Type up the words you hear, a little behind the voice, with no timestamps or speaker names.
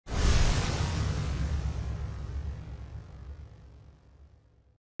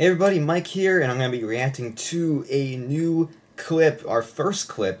Hey everybody, Mike here, and I'm going to be reacting to a new clip, our first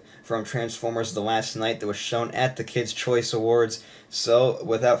clip from Transformers The Last Night that was shown at the Kids Choice Awards. So,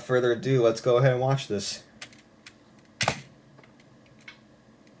 without further ado, let's go ahead and watch this.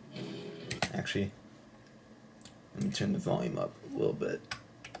 Actually, let me turn the volume up a little bit.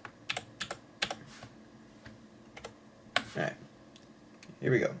 Alright,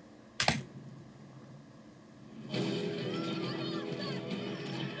 here we go.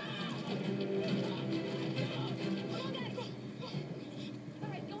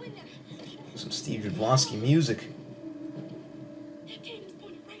 Some Steve Jablonsky music.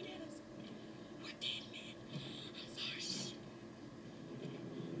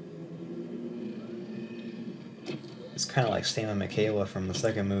 It's kind of like Sam and Michaela from the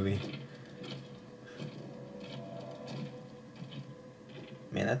second movie.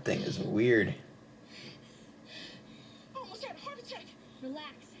 Man, that thing is weird. Almost had a heart attack.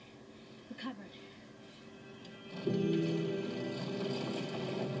 Relax. Recovered.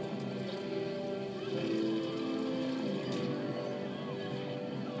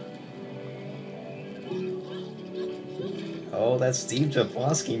 Oh, that's Steve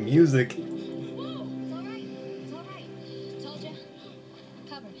Jablonsky music. Whoa, it's all right. It's all right. Told ya.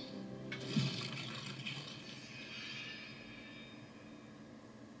 Covered.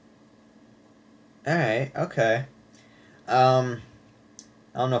 Alright, okay. I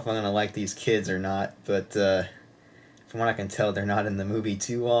don't know if I'm gonna like these kids or not, but from what I can tell, they're not in the movie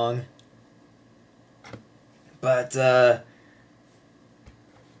too long. But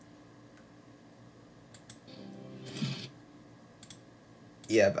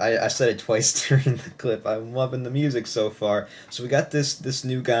yeah, I said it twice during the clip. I'm loving the music so far. So we got this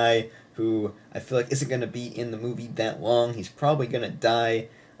new guy who I feel like isn't gonna be in the movie that long. He's probably gonna die.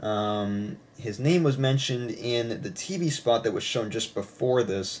 His name was mentioned in the TV spot that was shown just before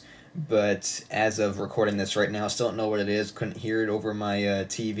this, but as of recording this right now, I still don't know what it is. Couldn't hear it over my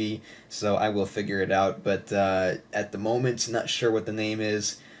TV, so I will figure it out. But at the moment, not sure what the name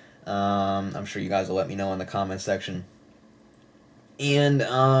is. I'm sure you guys will let me know in the comment section. And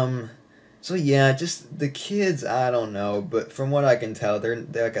so yeah, just the kids, I don't know, but from what I can tell, they're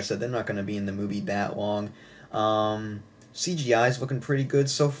like I said, they're not going to be in the movie that long. CGI is looking pretty good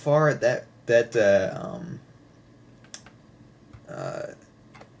so far.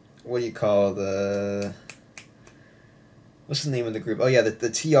 What do you call what's the name of the group? Oh yeah, the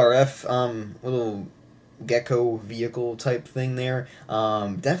TRF little gecko vehicle type thing there.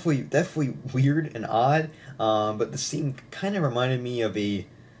 Definitely weird and odd. But the scene kind of reminded me of I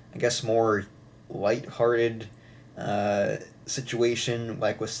guess more light-hearted situation,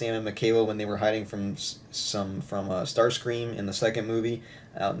 like with Sam and Michaela when they were hiding from Starscream in the second movie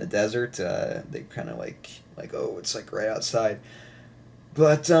out in the desert. They kind of like oh, it's like right outside.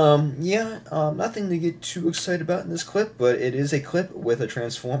 But yeah, nothing to get too excited about in this clip, but it is a clip with a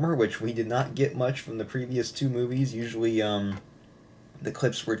Transformer, which we did not get much from the previous two movies. Usually the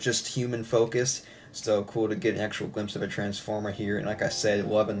clips were just human focused, so cool to get an actual glimpse of a Transformer here. And like I said,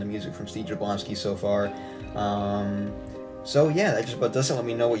 loving the music from Steve Jablonsky so far. So yeah, that just about does it. Let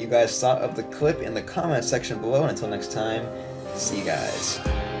me know what you guys thought of the clip in the comment section below, and until next time, see you guys.